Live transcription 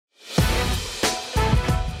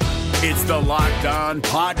It's the Locked On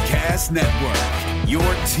Podcast Network, your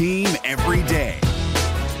team every day.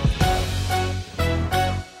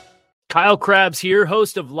 Kyle Krabs here,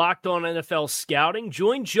 host of Locked On NFL Scouting.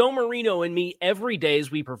 Join Joe Marino and me every day as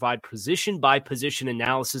we provide position-by-position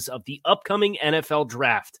analysis of the upcoming NFL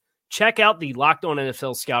Draft. Check out the Locked On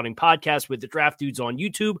NFL Scouting podcast with the Draft Dudes on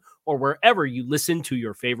YouTube or wherever you listen to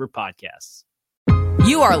your favorite podcasts.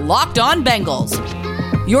 You are Locked On Bengals,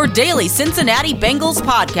 your daily Cincinnati Bengals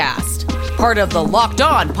podcast. Part of the Locked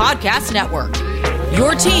On Podcast Network,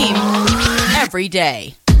 your team every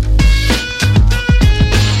day.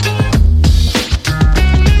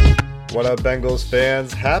 What up, Bengals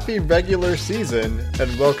fans? Happy regular season,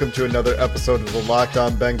 and welcome to another episode of the Locked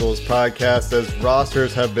On Bengals podcast. As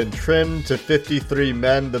rosters have been trimmed to 53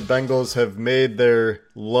 men, the Bengals have made their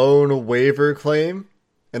lone waiver claim,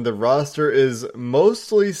 and the roster is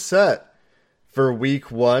mostly set for Week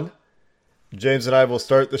 1. James and I will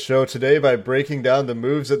start the show today by breaking down the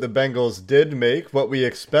moves that the Bengals did make, what we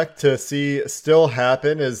expect to see still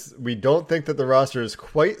happen, as we don't think that the roster is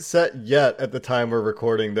quite set yet at the time we're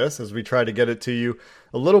recording this, as we try to get it to you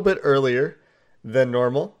a little bit earlier than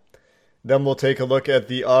normal. Then we'll take a look at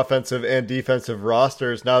the offensive and defensive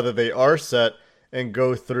rosters now that they are set and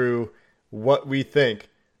go through what we think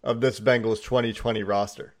of this Bengals 2020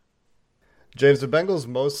 roster. James, the Bengals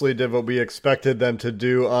mostly did what we expected them to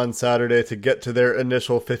do on Saturday to get to their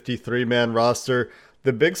initial 53-man roster.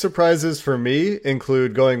 The big surprises for me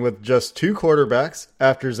include going with just 2 quarterbacks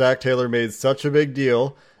after Zach Taylor made such a big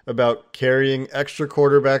deal about carrying extra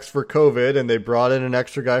quarterbacks for COVID, and they brought in an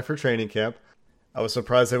extra guy for training camp. I was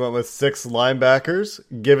surprised they went with 6 linebackers,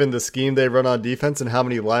 given the scheme they run on defense and how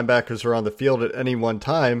many linebackers are on the field at any one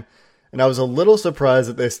time. And I was a little surprised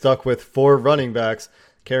that they stuck with 4 running backs,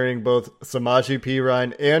 carrying both Samaje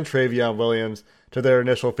Perine and Travion Williams to their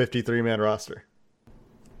initial 53-man roster.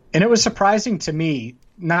 And it was surprising to me,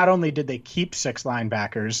 not only did they keep 6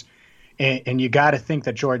 linebackers, and you got to think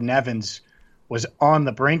that Jordan Evans was on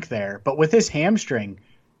the brink there, but with his hamstring,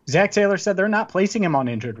 Zach Taylor said they're not placing him on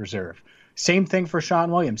injured reserve. Same thing for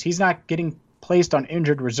Sean Williams. He's not getting placed on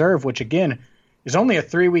injured reserve, which again is only a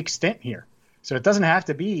 3-week stint here. So it doesn't have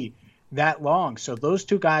to be that long. So those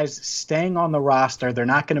 2 guys staying on the roster, they're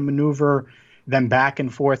not going to maneuver them back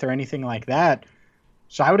and forth or anything like that.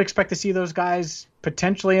 So I would expect to see those guys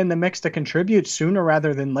potentially in the mix to contribute sooner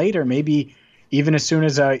rather than later, maybe even as soon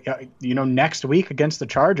as next week against the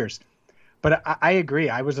Chargers. But I agree.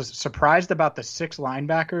 I was surprised about the 6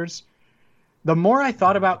 linebackers. The more I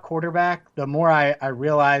thought about quarterback, the more I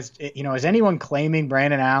realized, is anyone claiming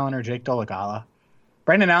Brandon Allen or Jake Dolegala?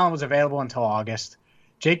 Brandon Allen was available until August.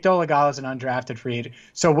 Jake Dolegala is an undrafted free agent.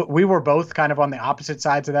 So we were both kind of on the opposite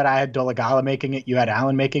sides of that. I had Dolegala making it. You had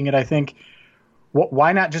Allen making it, I think.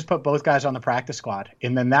 Why not just put both guys on the practice squad?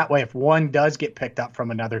 And then that way, if one does get picked up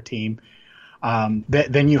from another team,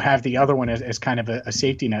 then you have the other one as kind of a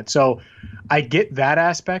safety net. So I get that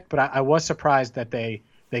aspect, but I was surprised that they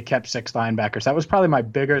kept 6 linebackers. That was probably my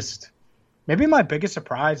biggest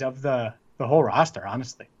surprise of the whole roster,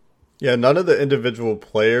 honestly. Yeah, none of the individual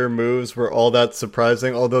player moves were all that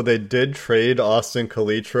surprising, although they did trade Austin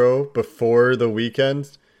Calitro before the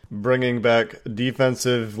weekend, bringing back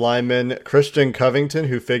defensive lineman Christian Covington,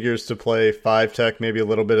 who figures to play 5-tech, maybe a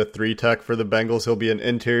little bit of 3-tech for the Bengals. He'll be an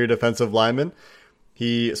interior defensive lineman.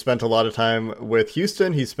 He spent a lot of time with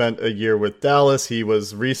Houston. He spent a year with Dallas. He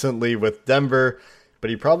was recently with Denver, but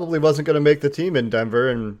he probably wasn't going to make the team in Denver,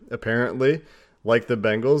 and apparently, like the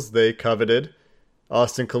Bengals, they coveted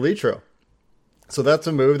Austin Calitro. So that's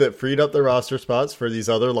a move that freed up the roster spots for these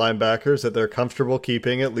other linebackers that they're comfortable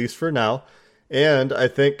keeping, at least for now. And I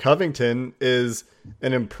think Covington is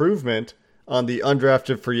an improvement on the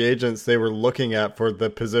undrafted free agents they were looking at for the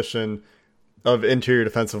position of interior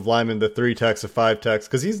defensive lineman, the 3-techs of 5-techs,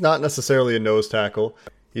 because he's not necessarily a nose tackle.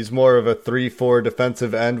 He's more of a 3-4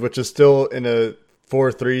 defensive end, which is still in a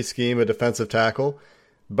 4-3 scheme, a defensive tackle.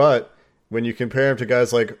 But when you compare him to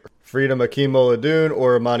guys like Freedom Akeem-Oladoun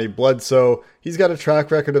or Amani Bledsoe, he's got a track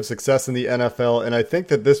record of success in the NFL, and I think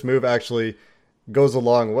that this move actually goes a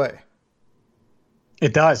long way.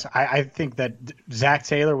 It does. I think that Zach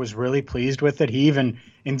Taylor was really pleased with it.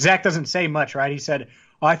 And Zach doesn't say much, right? He said,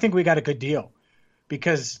 I think we got a good deal.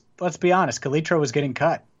 Because, let's be honest, Calitro was getting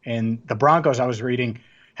cut. And the Broncos, I was reading,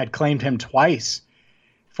 had claimed him twice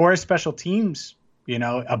for his special teams,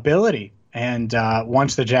 ability. And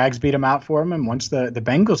once the Jags beat him out for him and once the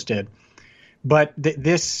Bengals did. But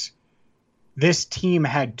this team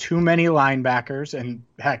had too many linebackers. And,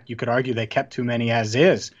 heck, you could argue they kept too many as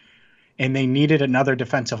is. And they needed another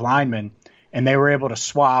defensive lineman, and they were able to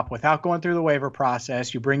swap without going through the waiver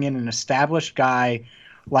process. You bring in an established guy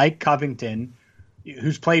like Covington,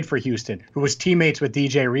 who's played for Houston, who was teammates with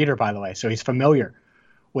DJ Reader, by the way, so he's familiar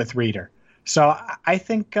with Reader. So I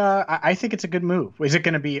think it's a good move. Is it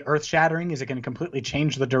going to be earth-shattering? Is it going to completely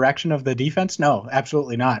change the direction of the defense? No,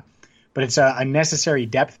 absolutely not. But it's a necessary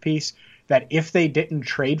depth piece that if they didn't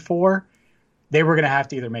trade for, they were going to have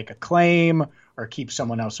to either make a claim or keep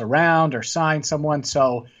someone else around or sign someone.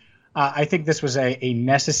 So I think this was a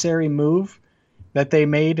necessary move that they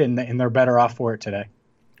made, and they're better off for it today.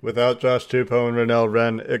 Without Josh Tupou and Renell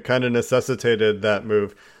Wren, it kind of necessitated that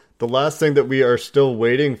move. The last thing that we are still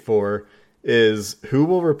waiting for is who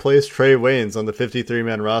will replace Trey Waynes on the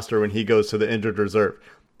 53-man roster when he goes to the injured reserve.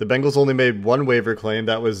 The Bengals only made one waiver claim.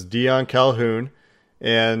 That was Deion Calhoun,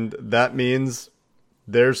 and that means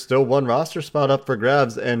there's still one roster spot up for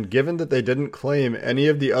grabs. And given that they didn't claim any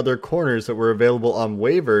of the other corners that were available on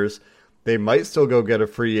waivers, they might still go get a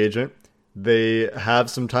free agent. They have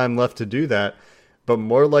some time left to do that. But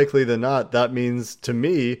more likely than not, that means, to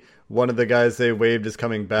me, one of the guys they waived is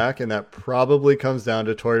coming back, and that probably comes down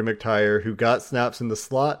to Torrey McTyer, who got snaps in the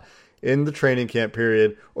slot in the training camp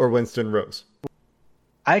period, or Winston Rose.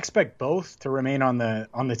 I expect both to remain on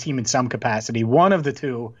the team in some capacity. One of the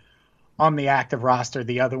two on the active roster,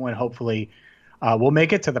 the other one hopefully will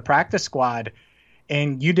make it to the practice squad.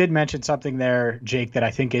 And you did mention something there, Jake, that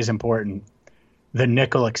I think is important. The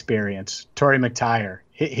nickel experience. Torrey McTyer,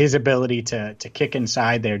 his ability to kick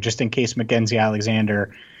inside there just in case Mackenzie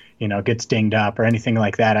Alexander, gets dinged up or anything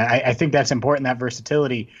like that. I think that's important, that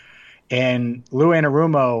versatility. And Lou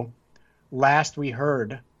Anarumo, last we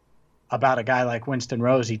heard about a guy like Winston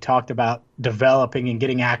Rose, he talked about developing and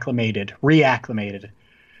getting reacclimated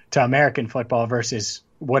to American football versus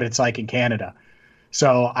what it's like in Canada.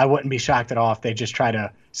 So I wouldn't be shocked at all if they just try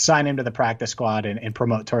to sign him to the practice squad and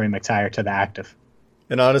promote Torrey McTyer to the active.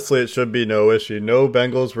 And honestly, it should be no issue. No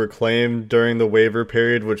Bengals were claimed during the waiver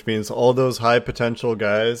period, which means all those high potential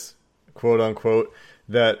guys, quote unquote,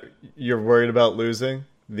 that you're worried about losing,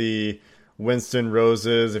 the Winston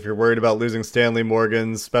Roses, if you're worried about losing Stanley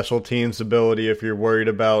Morgan's special teams ability, if you're worried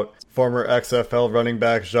about former XFL running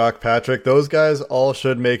back Jacques Patrick, those guys all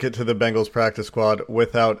should make it to the Bengals practice squad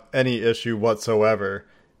without any issue whatsoever,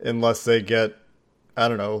 unless they get,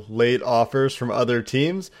 late offers from other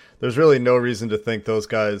teams. There's really no reason to think those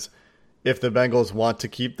guys, if the Bengals want to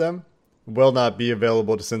keep them, will not be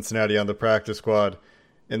available to Cincinnati on the practice squad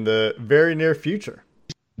in the very near future.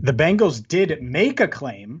 The Bengals did make a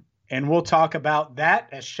claim, and we'll talk about that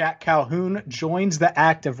as Shaq Calhoun joins the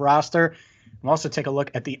active roster. We'll also take a look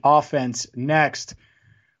at the offense next.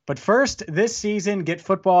 But first, this season, get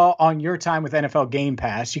football on your time with NFL Game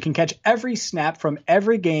Pass. You can catch every snap from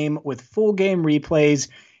every game with full game replays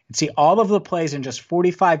and see all of the plays in just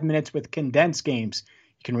 45 minutes with condensed games.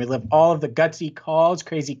 You can relive all of the gutsy calls,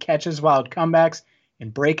 crazy catches, wild comebacks,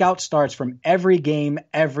 and breakout starts from every game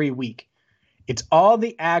every week. It's all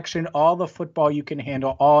the action, all the football you can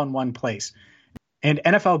handle, all in one place. And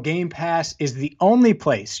NFL Game Pass is the only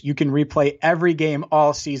place you can replay every game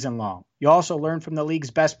all season long. You also learn from the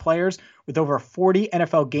league's best players with over 40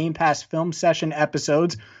 NFL Game Pass film session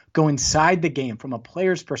episodes. Go inside the game from a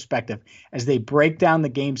player's perspective as they break down the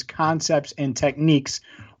game's concepts and techniques.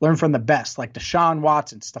 Learn from the best like Deshaun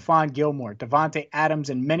Watson, Stephon Gilmore, Devontae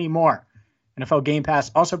Adams, and many more. NFL Game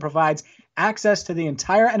Pass also provides access to the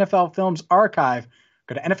entire NFL Films archive.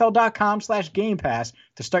 Go to NFL.com/Game Pass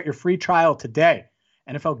to start your free trial today.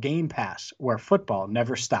 NFL Game Pass, where football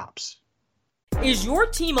never stops. Is your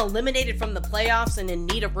team eliminated from the playoffs and in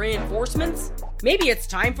need of reinforcements? Maybe it's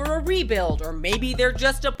time for a rebuild, or maybe they're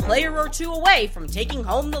just a player or two away from taking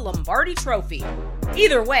home the Lombardi Trophy.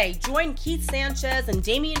 Either way, join Keith Sanchez and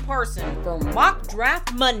Damian Parson for Mock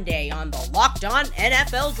Draft Monday on the Locked On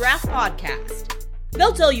NFL Draft Podcast.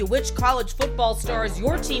 They'll tell you which college football stars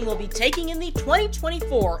your team will be taking in the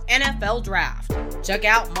 2024 NFL Draft. Check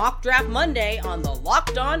out Mock Draft Monday on the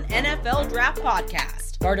Locked On NFL Draft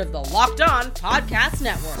Podcast, part of the Locked On Podcast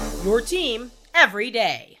Network, your team every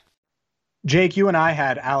day. Jake, you and I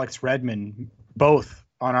had Alex Redmond both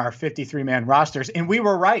on our 53-man rosters, and we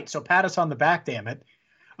were right, so pat us on the back, damn it,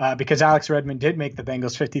 because Alex Redmond did make the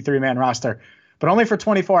Bengals 53-man roster, but only for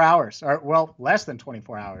 24 hours, or well, less than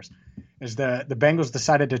 24 hours. As the Bengals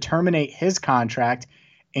decided to terminate his contract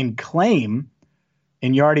and claim,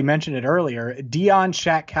 and you already mentioned it earlier, Deion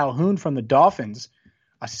Shaq Calhoun from the Dolphins,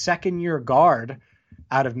 a second-year guard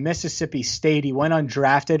out of Mississippi State. He went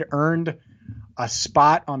undrafted, earned a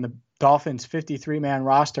spot on the Dolphins 53-man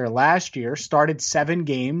roster last year, started 7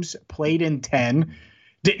 games, played in 10,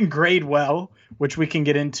 didn't grade well, which we can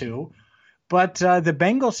get into. But the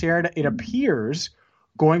Bengals here, it appears,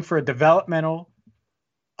 going for a developmental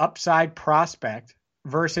upside prospect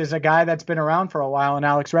versus a guy that's been around for a while in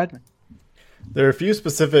Alex Redmond? There are a few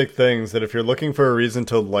specific things that if you're looking for a reason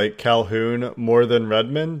to like Calhoun more than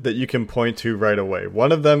Redmond that you can point to right away.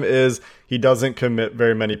 One of them is he doesn't commit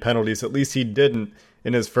very many penalties. At least he didn't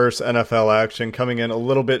in his first NFL action, coming in a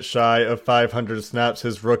little bit shy of 500 snaps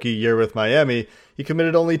his rookie year with Miami. He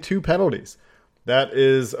committed only 2 penalties. That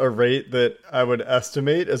is a rate that I would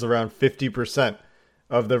estimate is around 50%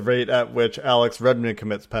 of the rate at which Alex Redmond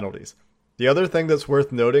commits penalties. The other thing that's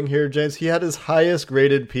worth noting here, James, he had his highest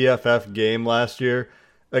graded PFF game last year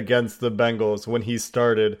against the Bengals when he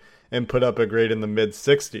started and put up a grade in the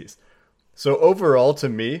mid-60s. So overall, to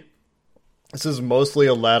me, this is mostly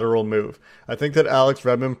a lateral move. I think that Alex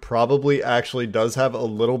Redmond probably actually does have a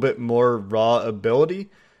little bit more raw ability,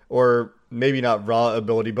 or maybe not raw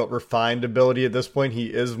ability, but refined ability at this point. He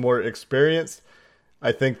is more experienced.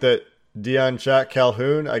 I think that Deion Jack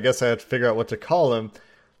Calhoun, I guess I have to figure out what to call him,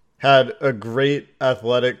 had a great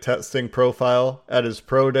athletic testing profile at his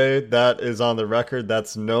pro day. That is on the record.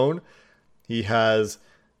 That's known. He has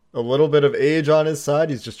a little bit of age on his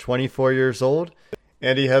side. He's just 24 years old.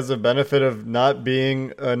 And he has the benefit of not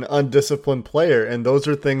being an undisciplined player. And those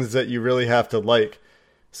are things that you really have to like.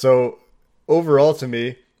 So overall, to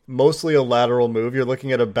me, mostly a lateral move. You're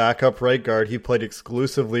looking at a backup right guard. He played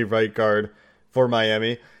exclusively right guard for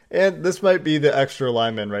Miami. And this might be the extra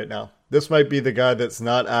lineman right now. This might be the guy that's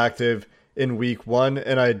not active in week 1,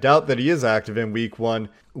 and I doubt that he is active in week 1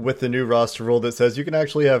 with the new roster rule that says you can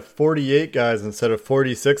actually have 48 guys instead of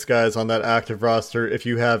 46 guys on that active roster if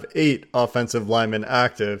you have 8 offensive linemen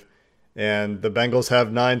active, and the Bengals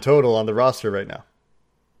have 9 total on the roster right now.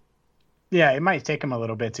 Yeah, it might take him a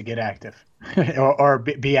little bit to get active or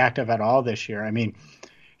be active at all this year. I mean,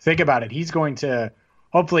 think about it. He's going to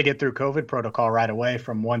hopefully get through COVID protocol right away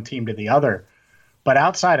from one team to the other. But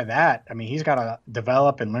outside of that, I mean, he's got to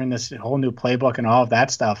develop and learn this whole new playbook and all of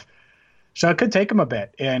that stuff. So it could take him a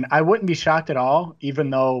bit. And I wouldn't be shocked at all,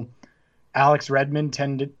 even though Alex Redmond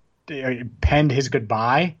penned his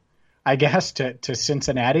goodbye, I guess, to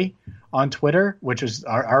Cincinnati on Twitter, which was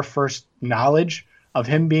our first knowledge of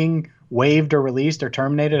him being waived or released or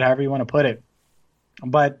terminated, however you want to put it.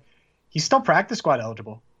 But he's still practice squad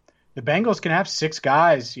eligible. The Bengals can have 6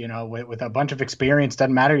 guys, with a bunch of experience,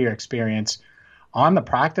 doesn't matter your experience, on the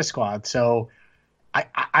practice squad. So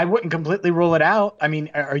I wouldn't completely rule it out. I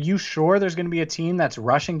mean, are you sure there's going to be a team that's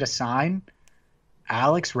rushing to sign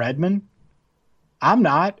Alex Redmond? I'm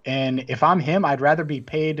not. And if I'm him, I'd rather be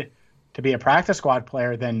paid to be a practice squad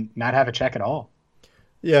player than not have a check at all.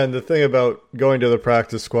 Yeah, and the thing about going to the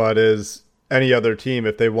practice squad is any other team,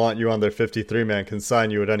 if they want you on their 53-man, can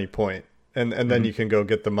sign you at any point. And then you can go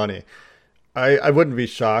get the money. I wouldn't be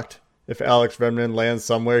shocked if Alex Redmond lands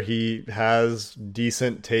somewhere he has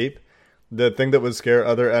decent tape. The thing that would scare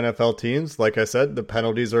other NFL teams, like I said, the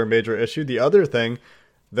penalties are a major issue. The other thing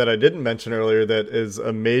that I didn't mention earlier that is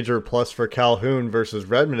a major plus for Calhoun versus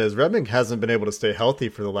Redmond is Redmond hasn't been able to stay healthy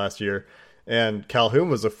for the last year. And Calhoun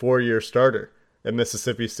was a 4-year starter at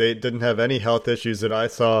Mississippi State, didn't have any health issues that I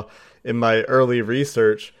saw in my early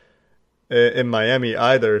research in Miami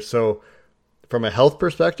either. So from a health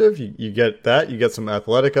perspective, you get that. You get some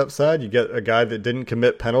athletic upside. You get a guy that didn't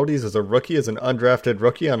commit penalties as a rookie, as an undrafted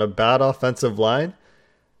rookie on a bad offensive line.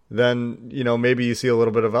 Then, maybe you see a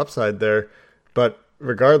little bit of upside there. But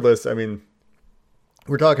regardless, I mean,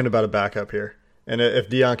 we're talking about a backup here. And if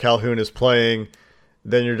Deion Calhoun is playing,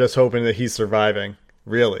 then you're just hoping that he's surviving,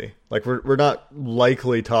 really. Like, we're not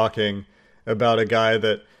likely talking about a guy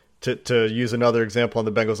that, to use another example on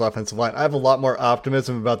the Bengals offensive line, I have a lot more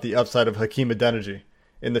optimism about the upside of Hakeem Adeniji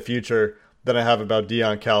in the future than I have about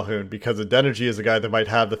Deion Calhoun, because Adeniji is a guy that might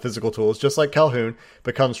have the physical tools, just like Calhoun,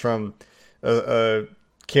 but comes from a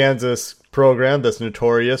Kansas program that's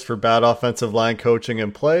notorious for bad offensive line coaching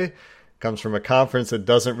and play, comes from a conference that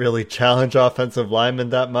doesn't really challenge offensive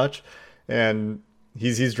linemen that much, and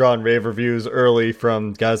he's drawn rave reviews early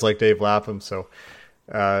from guys like Dave Lapham, so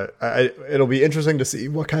it'll be interesting to see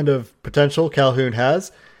what kind of potential Calhoun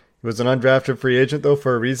has. He was an undrafted free agent, though,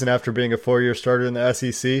 for a reason after being a 4-year starter in the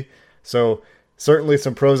SEC. So certainly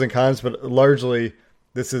some pros and cons, but largely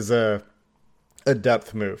this is a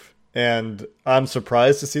depth move. And I'm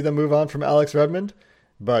surprised to see them move on from Alex Redmond,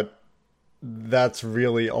 but that's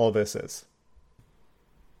really all this is.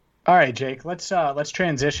 All right, Jake, let's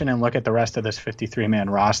transition and look at the rest of this 53-man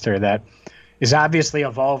roster that is obviously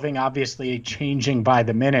evolving, obviously changing by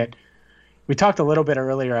the minute. We talked a little bit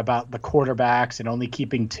earlier about the quarterbacks and only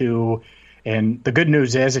keeping 2. And the good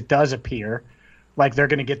news is it does appear like they're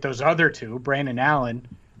going to get those other 2. Brandon Allen,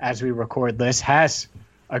 as we record this, has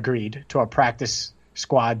agreed to a practice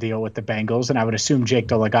squad deal with the Bengals. And I would assume Jake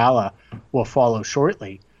Dolegala will follow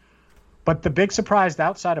shortly. But the big surprise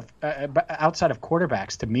outside of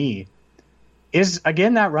quarterbacks to me is,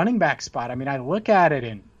 again, that running back spot. I mean, I look at it,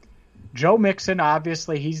 and Joe Mixon,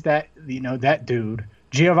 obviously, he's that dude.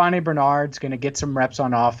 Giovanni Bernard's going to get some reps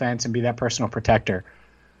on offense and be that personal protector.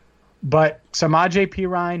 But Samaje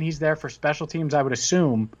Perine, he's there for special teams, I would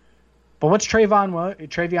assume. But what's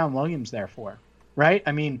Travion Williams there for, right?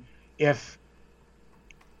 I mean, to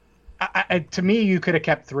me, you could have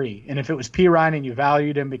kept 3. And if it was Perine and you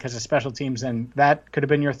valued him because of special teams, then that could have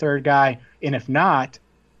been your third guy. And if not,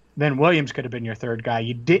 then Williams could have been your third guy.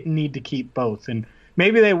 You didn't need to keep both. And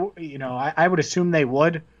maybe they, I would assume they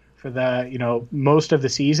would for the, most of the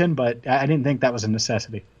season, but I didn't think that was a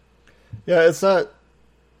necessity. Yeah, it's not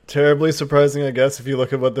terribly surprising, I guess, if you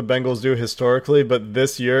look at what the Bengals do historically, but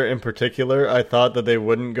this year in particular, I thought that they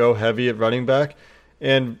wouldn't go heavy at running back.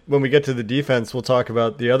 And when we get to the defense, we'll talk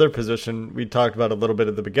about the other position we talked about a little bit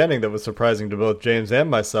at the beginning that was surprising to both James and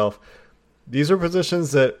myself. These are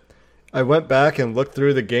positions that I went back and looked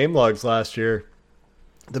through the game logs last year.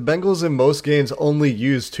 The Bengals in most games only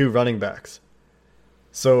use 2 running backs.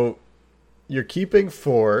 So you're keeping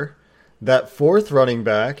 4. That 4th running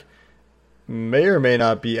back may or may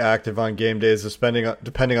not be active on game days,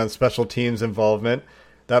 depending on special teams involvement.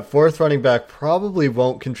 That 4th running back probably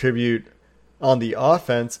won't contribute on the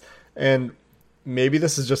offense, and maybe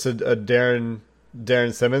this is just a Darren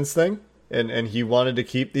Simmons thing, and he wanted to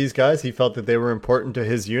keep these guys. He felt that they were important to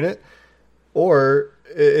his unit, or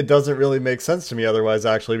it doesn't really make sense to me otherwise,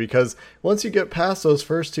 actually, because once you get past those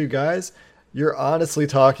first 2 guys, you're honestly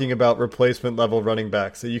talking about replacement level running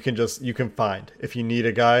backs that you can find. If you need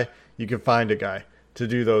a guy, you can find a guy to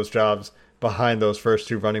do those jobs behind those first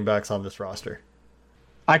 2 running backs on this roster.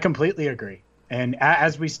 I completely agree. And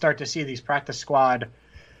as we start to see these practice squad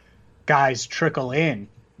guys trickle in,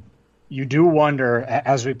 you do wonder,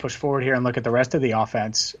 as we push forward here and look at the rest of the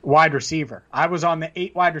offense, wide receiver. I was on the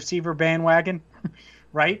 8 wide receiver bandwagon,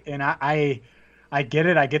 right? And I get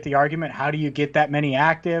it. I get the argument. How do you get that many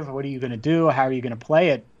active? What are you going to do? How are you going to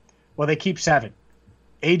play it? Well, they keep 7.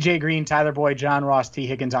 A.J. Green, Tyler Boyd, John Ross, T.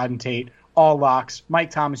 Higgins, Auden Tate, all locks.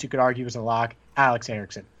 Mike Thomas, you could argue, was a lock. Alex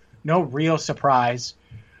Erickson. No real surprise.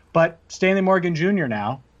 But Stanley Morgan Jr.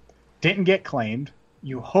 now didn't get claimed.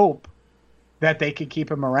 You hope that they could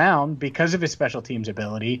keep him around because of his special teams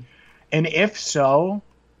ability. And if so,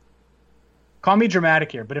 call me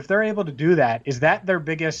dramatic here, but if they're able to do that, is that their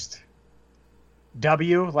biggest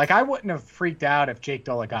W? Like, I wouldn't have freaked out if Jake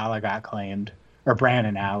Dolegala got claimed or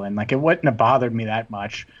Brandon Allen. Like, it wouldn't have bothered me that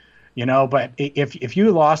much, but if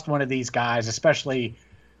you lost one of these guys, especially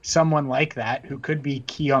someone like that who could be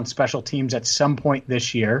key on special teams at some point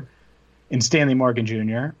this year in Stanley Morgan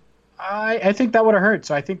Jr., I think that would have hurt.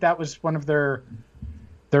 So I think that was one of their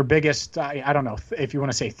biggest, I don't know if you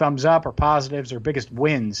want to say thumbs up or positives or biggest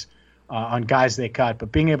wins on guys they cut.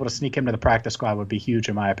 But being able to sneak him to the practice squad would be huge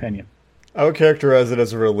in my opinion. I would characterize it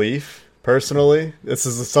as a relief, personally. This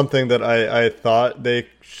is something that I thought they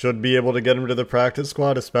should be able to get him to the practice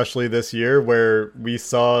squad, especially this year where we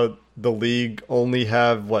saw the league only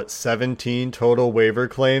have, 17 total waiver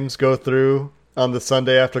claims go through on the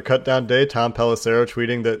Sunday after cutdown day. Tom Pelissero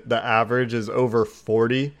tweeting that the average is over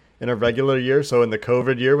 40 in a regular year. So in the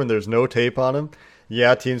COVID year when there's no tape on him,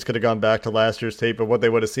 yeah, teams could have gone back to last year's tape, but what they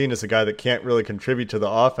would have seen is a guy that can't really contribute to the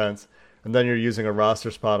offense. And then you're using a roster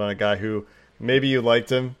spot on a guy who maybe you liked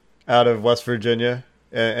him out of West Virginia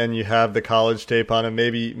and you have the college tape on him.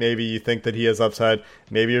 Maybe you think that he has upside.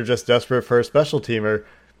 Maybe you're just desperate for a special teamer.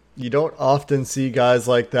 You don't often see guys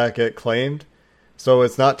like that get claimed. So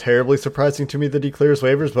it's not terribly surprising to me that he clears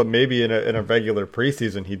waivers, but maybe in a regular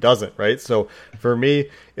preseason he doesn't, right? So for me,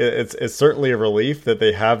 it's certainly a relief that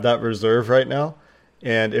they have that reserve right now.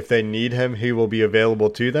 And if they need him, he will be available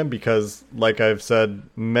to them because, like I've said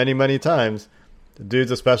many, many times, the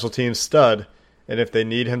dude's a special teams stud. And if they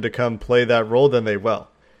need him to come play that role, then they will.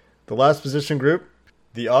 The last position group,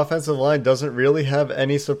 the offensive line doesn't really have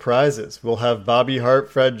any surprises. We'll have Bobby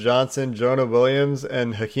Hart, Fred Johnson, Jonah Williams,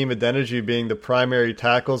 and Hakeem Adeniji being the primary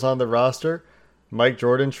tackles on the roster. Mike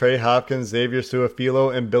Jordan, Trey Hopkins, Xavier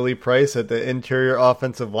Suafilo, and Billy Price at the interior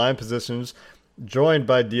offensive line positions, joined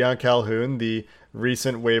by Deion Calhoun, the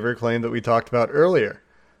recent waiver claim that we talked about earlier.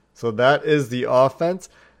 So that is the offense,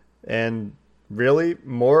 and really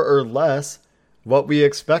more or less what we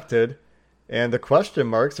expected, and the question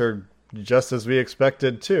marks are just as we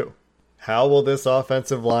expected too. How will this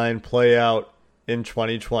offensive line play out in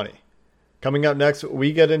 2020? Coming up next,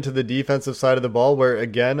 we get into the defensive side of the ball where,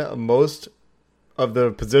 again, most of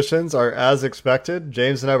the positions are as expected.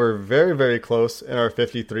 James and I were very, very close in our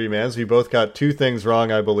 53 mans. We both got 2 things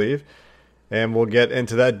wrong, I believe. And we'll get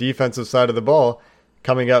into that defensive side of the ball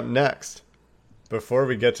coming up next. Before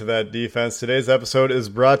we get to that defense, today's episode is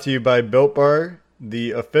brought to you by Built Bar,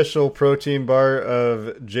 the official protein bar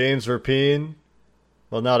of James Rapine.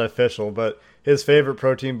 Well, not official, but his favorite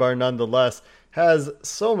protein bar nonetheless. Has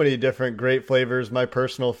so many different great flavors. My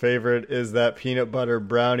personal favorite is that peanut butter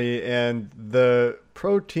brownie, and the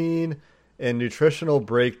protein and nutritional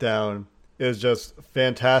breakdown is just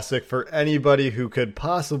fantastic for anybody who could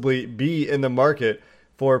possibly be in the market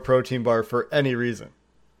for a protein bar for any reason.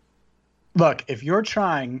 Look, if you're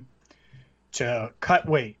trying to cut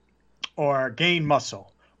weight or gain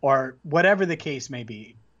muscle or whatever the case may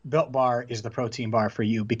be, Built Bar is the protein bar for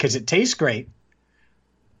you because it tastes great.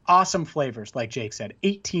 Awesome flavors, like Jake said,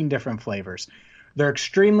 18 different flavors. They're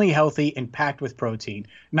extremely healthy and packed with protein,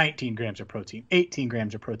 19 grams of protein, 18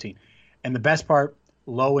 grams of protein. And the best part,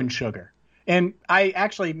 low in sugar. And I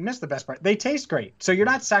actually missed the best part. They taste great. So you're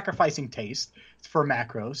not sacrificing taste for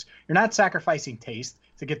macros. You're not sacrificing taste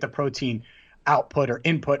to get the protein output or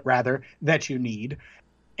input, rather, that you need.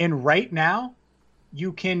 And right now,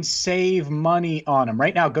 you can save money on them.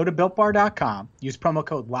 Right now, go to BuiltBar.com. Use promo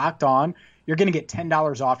code LOCKEDON. You're going to get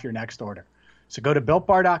 $10 off your next order. So go to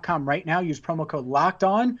BuiltBar.com right now. Use promo code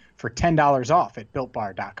LOCKEDON for $10 off at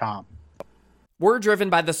BuiltBar.com. We're driven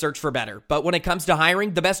by the search for better, but when it comes to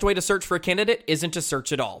hiring, the best way to search for a candidate isn't to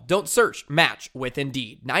search at all. Don't search, match with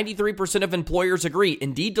Indeed. 93% of employers agree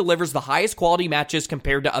Indeed delivers the highest quality matches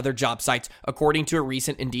compared to other job sites, according to a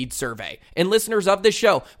recent Indeed survey. And listeners of this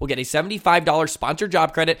show will get a $75 sponsored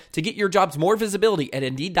job credit to get your jobs more visibility at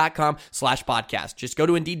Indeed.com/podcast. Just go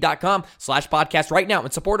to Indeed.com/podcast right now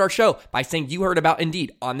and support our show by saying you heard about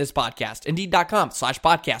Indeed on this podcast.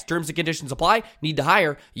 Indeed.com/podcast. Terms and conditions apply. Need to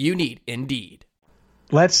hire? You need Indeed.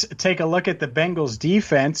 Let's take a look at the Bengals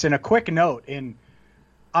defense. And a quick note, and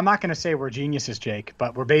I'm not going to say we're geniuses, Jake,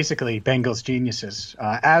 but we're basically Bengals geniuses.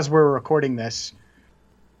 As we're recording this,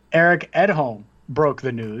 Eric Edholm broke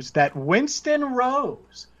the news that Winston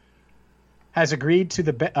Rose has agreed to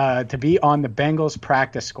be on the Bengals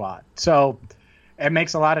practice squad. So it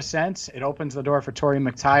makes a lot of sense. It opens the door for Torrey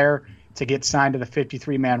McTyer to get signed to the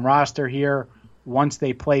 53-man roster here once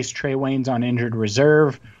they place Trey Waynes on injured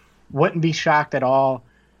reserve. Wouldn't be shocked at all.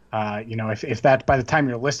 If that, by the time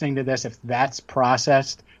you're listening to this, if that's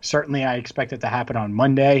processed, certainly I expect it to happen on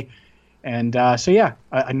Monday. And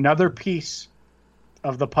another piece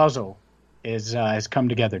of the puzzle has come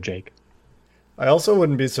together, Jake. I also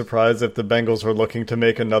wouldn't be surprised if the Bengals were looking to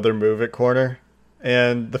make another move at corner.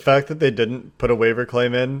 And the fact that they didn't put a waiver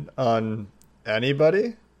claim in on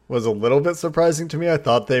anybody was a little bit surprising to me. I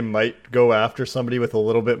thought they might go after somebody with a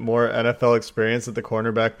little bit more NFL experience at the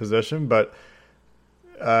cornerback position, but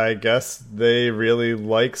I guess they really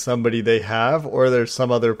like somebody they have, or there's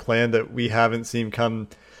some other plan that we haven't seen come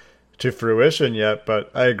to fruition yet.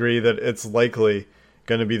 But I agree that it's likely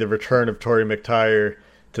going to be the return of Torrey McTyer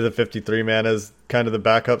to the 53-man as kind of the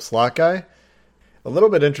backup slot guy. A little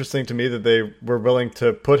bit interesting to me that they were willing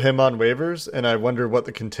to put him on waivers, and I wonder what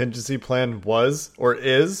the contingency plan was or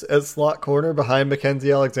is at slot corner behind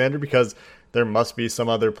Mackenzie Alexander, because there must be some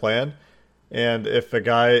other plan. And if a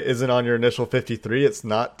guy isn't on your initial 53, it's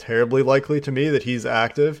not terribly likely to me that he's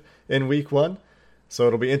active in week one. So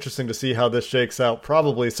it'll be interesting to see how this shakes out,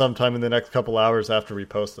 probably sometime in the next couple hours after we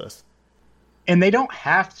post this. And they don't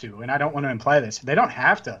have to, and I don't want to imply this, they don't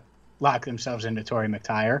have to lock themselves into Torrey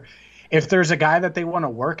McTyer. If there's a guy that they want to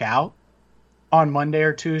work out on Monday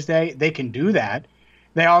or Tuesday, they can do that.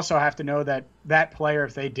 They also have to know that that player,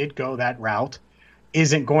 if they did go that route,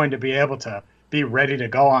 isn't going to be able to be ready to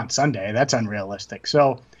go on Sunday. That's unrealistic.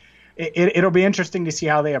 So it'll be interesting to see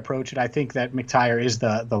how they approach it. I think that McTyer is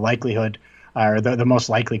the likelihood or the most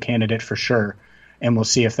likely candidate for sure, and we'll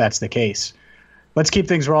see if that's the case. Let's keep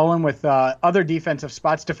things rolling with other defensive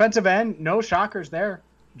spots. Defensive end, no shockers there.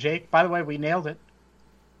 Jake, by the way, we nailed it.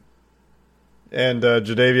 And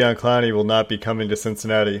Jadeveon Clowney will not be coming to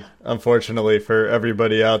Cincinnati, unfortunately, for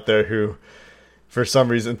everybody out there who, for some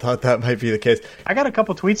reason, thought that might be the case. I got a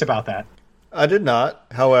couple tweets about that. I did not.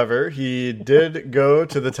 However, he did go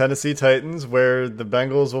to the Tennessee Titans, where the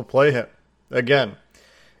Bengals will play him again.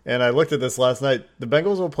 And I looked at this last night. The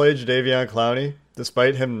Bengals will play Jadeveon Clowney,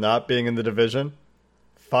 despite him not being in the division,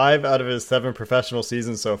 5 out of his 7 professional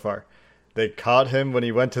seasons so far. They caught him when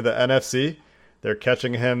he went to the NFC. They're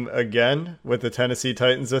catching him again with the Tennessee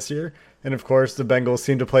Titans this year. And, of course, the Bengals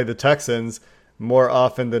seem to play the Texans more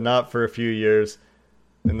often than not for a few years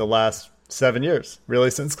in the last 7 years, really,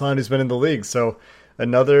 since Clowney's been in the league. So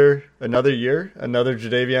another year, another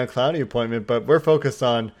Jadeveon Clowney appointment. But we're focused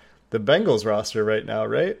on the Bengals roster right now,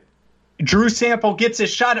 right? Drew Sample gets his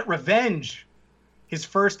shot at revenge. his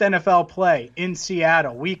first NFL play in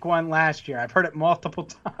Seattle, week 1 last year. I've heard it multiple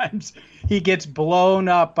times. He gets blown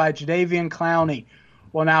up by Jadeveon Clowney.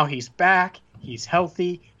 Well, now he's back. He's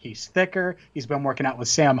healthy. He's thicker. He's been working out with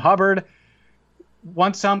Sam Hubbard.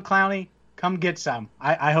 Want some, Clowney? Come get some.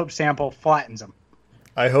 I hope Sample flattens him.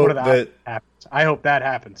 I hope that happens. I hope that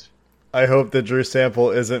happens. I hope that Drew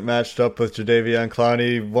Sample isn't matched up with Jadeveon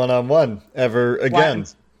Clowney one-on-one ever again.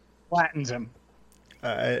 Flattens him.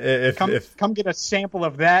 Come get a sample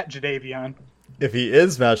of that, Jadeveon. If he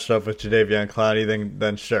is matched up with Jadeveon Clowney,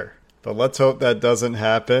 then sure. But let's hope that doesn't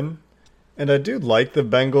happen. And I do like the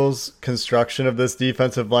Bengals' construction of this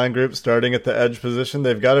defensive line group starting at the edge position.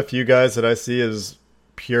 They've got a few guys that I see as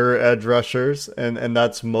pure edge rushers, and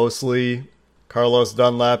that's mostly Carlos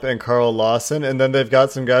Dunlap and Carl Lawson. And then they've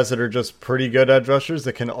got some guys that are just pretty good edge rushers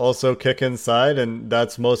that can also kick inside, and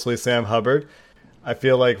that's mostly Sam Hubbard. I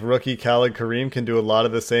feel like rookie Khalid Kareem can do a lot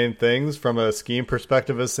of the same things from a scheme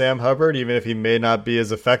perspective as Sam Hubbard, even if he may not be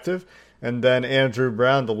as effective. And then Andrew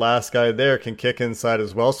Brown, the last guy there, can kick inside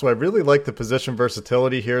as well. So I really like the position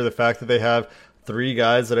versatility here, the fact that they have 3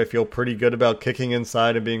 guys that I feel pretty good about kicking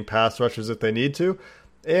inside and being pass rushers if they need to.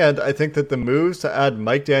 And I think that the moves to add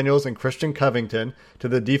Mike Daniels and Christian Covington to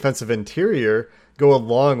the defensive interior go a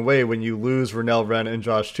long way when you lose Rennell Wren and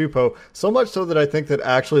Josh Tupou, so much so that I think that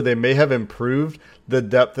actually they may have improved the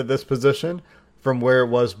depth of this position from where it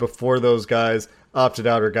was before those guys opted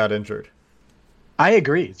out or got injured. I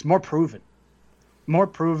agree. It's more proven.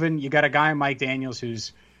 You got a guy, Mike Daniels,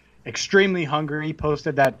 who's extremely hungry. He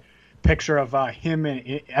posted that picture of him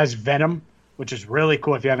as Venom, which is really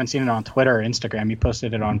cool. If you haven't seen it on Twitter or Instagram, he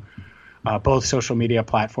posted it on both social media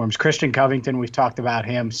platforms. Christian Covington, we've talked about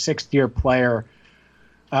him, 6th-year player,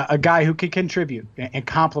 a guy who can contribute and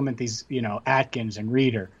complement these, Atkins and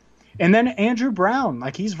Reeder. And then Andrew Brown,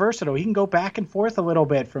 he's versatile. He can go back and forth a little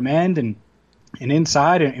bit from end and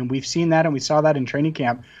inside, and we've seen that, and we saw that in training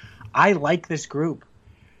camp. I like this group.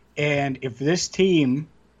 And if this team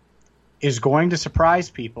is going to surprise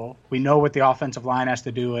people, we know what the offensive line has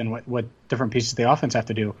to do and what different pieces of the offense have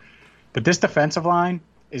to do. But this defensive line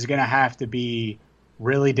is going to have to be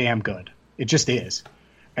really damn good. It just is.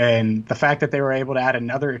 And the fact that they were able to add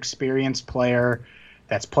another experienced player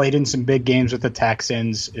that's played in some big games with the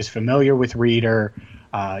Texans, is familiar with Reeder,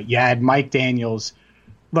 you had Mike Daniels.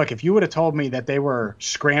 Look, if you would have told me that they were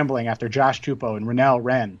scrambling after Josh Tupou and Rennell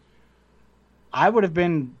Wren, I would have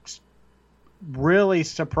been really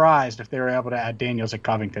surprised if they were able to add Daniels at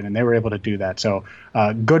Covington, and they were able to do that. So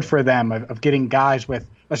good for them of getting guys with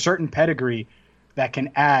a certain pedigree that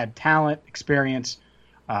can add talent, experience,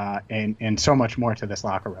 and so much more to this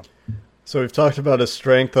locker room. So we've talked about a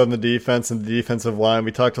strength on the defense and the defensive line.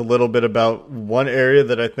 We talked a little bit about one area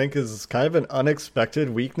that I think is kind of an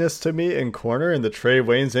unexpected weakness to me in corner, and the Trey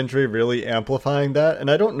Waynes injury really amplifying that. And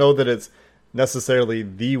I don't know that it's necessarily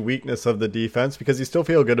the weakness of the defense, because you still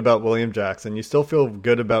feel good about William Jackson. You still feel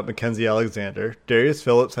good about Mackenzie Alexander. Darius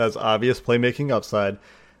Phillips has obvious playmaking upside,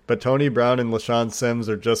 but Tony Brown and LaShawn Sims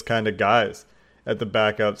are just kind of guys at the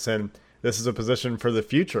backups, and this is a position for the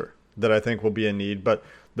future that I think will be a need. But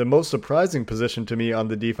the most surprising position to me on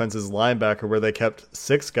the defense is linebacker, where they kept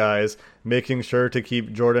 6 guys, making sure to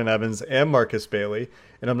keep Jordan Evans and Marcus Bailey.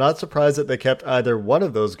 And I'm not surprised that they kept either one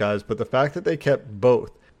of those guys, but the fact that they kept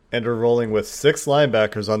both and are rolling with 6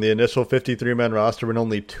 linebackers on the initial 53-man roster when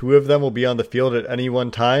only 2 of them will be on the field at any one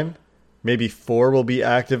time, maybe 4 will be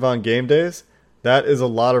active on game days, that is a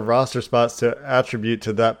lot of roster spots to attribute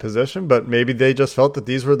to that position, but maybe they just felt that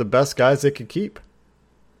these were the best guys they could keep.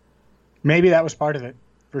 Maybe that was part of it,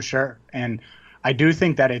 for sure. And I do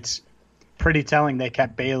think that it's pretty telling they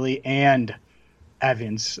kept Bailey and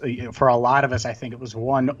Evans. For a lot of us, I think it was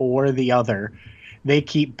one or the other. They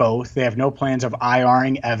keep both. They have no plans of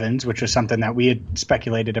IRing Evans, which was something that we had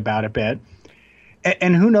speculated about a bit.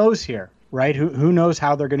 And who knows here, right? Who knows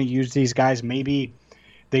how they're going to use these guys? Maybe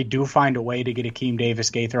they do find a way to get Akeem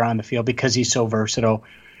Davis-Gaither on the field because he's so versatile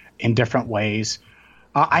in different ways.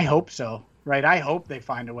 I hope so, right? I hope they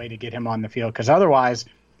find a way to get him on the field, because otherwise,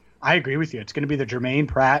 I agree with you. It's going to be the Jermaine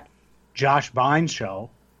Pratt, Josh Bynes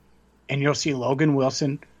show, and you'll see Logan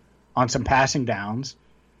Wilson on some passing downs,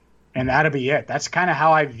 and that'll be it. That's kind of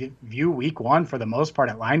how I view week 1 for the most part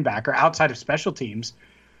at linebacker, outside of special teams.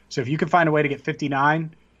 So if you can find a way to get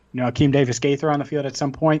 59, Akeem Davis-Gaither on the field at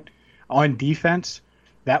some point on defense,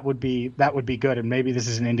 that would be good. And maybe this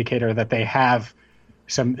is an indicator that they have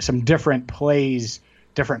some different plays,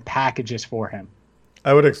 different packages for him.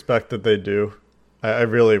 I would expect that they do. I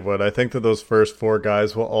really would. I think that those first 4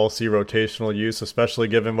 guys will all see rotational use, especially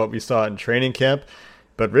given what we saw in training camp.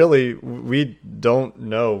 But really, we don't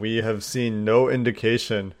know. We have seen no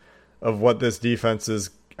indication of what this defense is,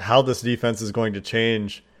 how this defense is going to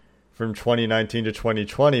change from 2019 to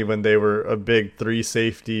 2020 when they were a big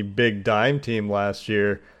 3-safety, big dime team last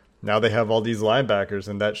year. Now they have all these linebackers,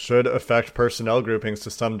 and that should affect personnel groupings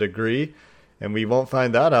to some degree, and we won't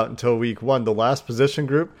find that out until week 1. The last position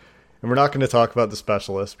group, and we're not going to talk about the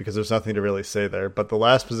specialists because there's nothing to really say there, but the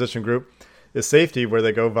last position group is safety, where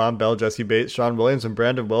they go Von Bell, Jesse Bates, Sean Williams, and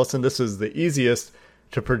Brandon Wilson. This is the easiest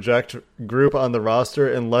to project group on the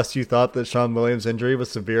roster unless you thought that Sean Williams' injury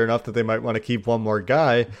was severe enough that they might want to keep one more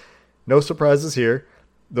guy. No surprises here.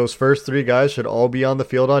 Those first 3 guys should all be on the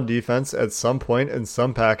field on defense at some point in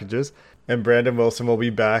some packages, and Brandon Wilson will be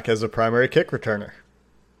back as a primary kick returner.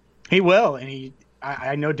 He will, and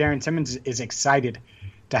I know Darren Simmons is excited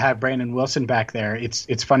to have Brandon Wilson back there.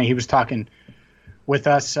 It's funny, he was talking with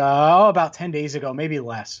us about 10 days ago, maybe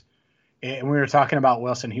less, and we were talking about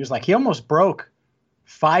Wilson. He was like, he almost broke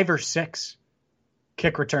 5 or 6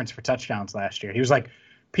 kick returns for touchdowns last year. He was like,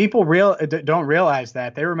 people don't realize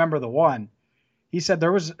that. They remember the one. He said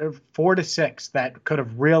there was 4 to 6 that could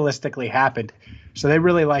have realistically happened. So they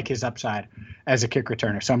really like his upside as a kick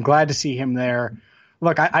returner. So I'm glad to see him there.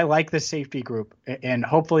 Look, I like this safety group, and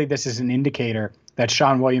hopefully this is an indicator that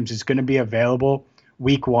Sean Williams is going to be available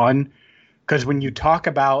week 1. Because when you talk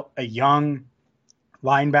about a young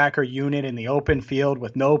linebacker unit in the open field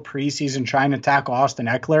with no preseason trying to tackle Austin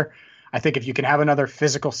Eckler, I think if you can have another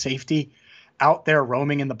physical safety out there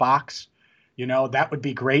roaming in the box, that would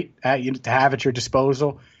be great to have at your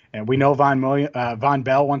disposal. And we know Von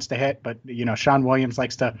Bell wants to hit, but Sean Williams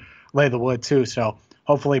likes to lay the wood too. So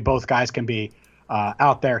hopefully both guys can be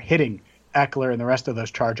out there hitting Eckler and the rest of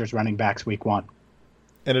those Chargers running backs week 1.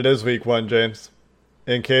 And it is week 1, James.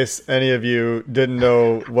 In case any of you didn't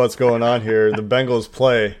know what's going on here, the Bengals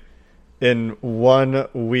play in 1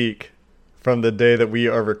 week from the day that we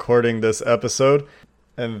are recording this episode.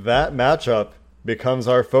 And that matchup becomes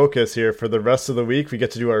our focus here for the rest of the week. We get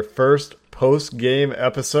to do our first post-game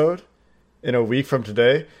episode in a week from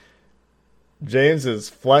today. James is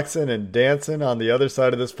flexing and dancing on the other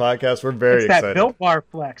side of this podcast. We're very excited. That's that Built Bar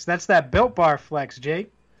flex. That's that Built Bar flex,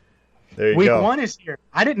 Jake. There you week go. Week 1 is here.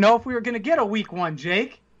 I didn't know if we were going to get a week 1,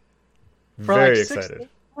 Jake. For very like excited. 6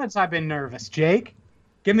 months I've been nervous, Jake.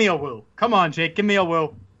 Give me a woo. Come on, Jake. Give me a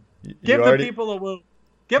woo. Give the people a woo.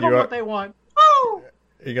 Give them what they want. Woo!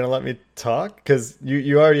 Are you going to let me talk? Because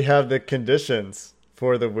you already have the conditions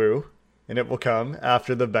for the woo, and it will come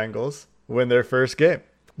after the Bengals win their first game.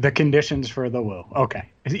 The conditions for the woo. Okay.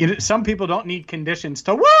 Some people don't need conditions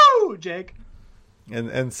to woo, Jake.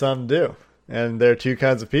 And some do. And there are 2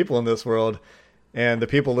 kinds of people in this world. And the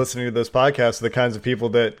people listening to this podcast are the kinds of people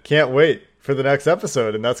that can't wait for the next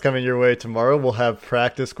episode. And that's coming your way tomorrow. We'll have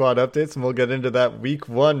practice squad updates, and we'll get into that week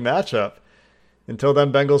 1 matchup. Until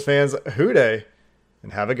then, Bengals fans, hoo-day,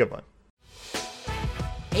 and have a good one.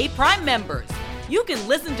 Hey, Prime members, you can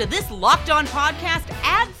listen to this Locked On podcast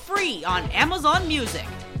ad-free on Amazon Music.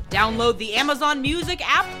 Download the Amazon Music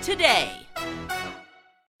app today.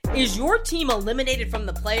 Is your team eliminated from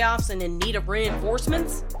the playoffs and in need of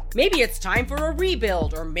reinforcements? Maybe it's time for a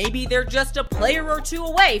rebuild, or maybe they're just a player or 2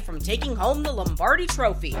 away from taking home the Lombardi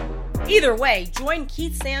Trophy. Either way, join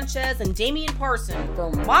Keith Sanchez and Damian Parson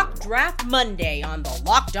for Mock Draft Monday on the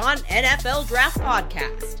Locked On NFL Draft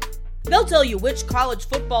Podcast. They'll tell you which college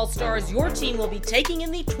football stars your team will be taking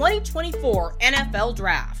in the 2024 NFL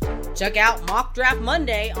Draft. Check out Mock Draft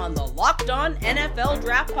Monday on the Locked On NFL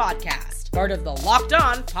Draft Podcast, part of the Locked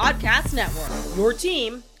On Podcast Network. Your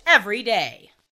team every day.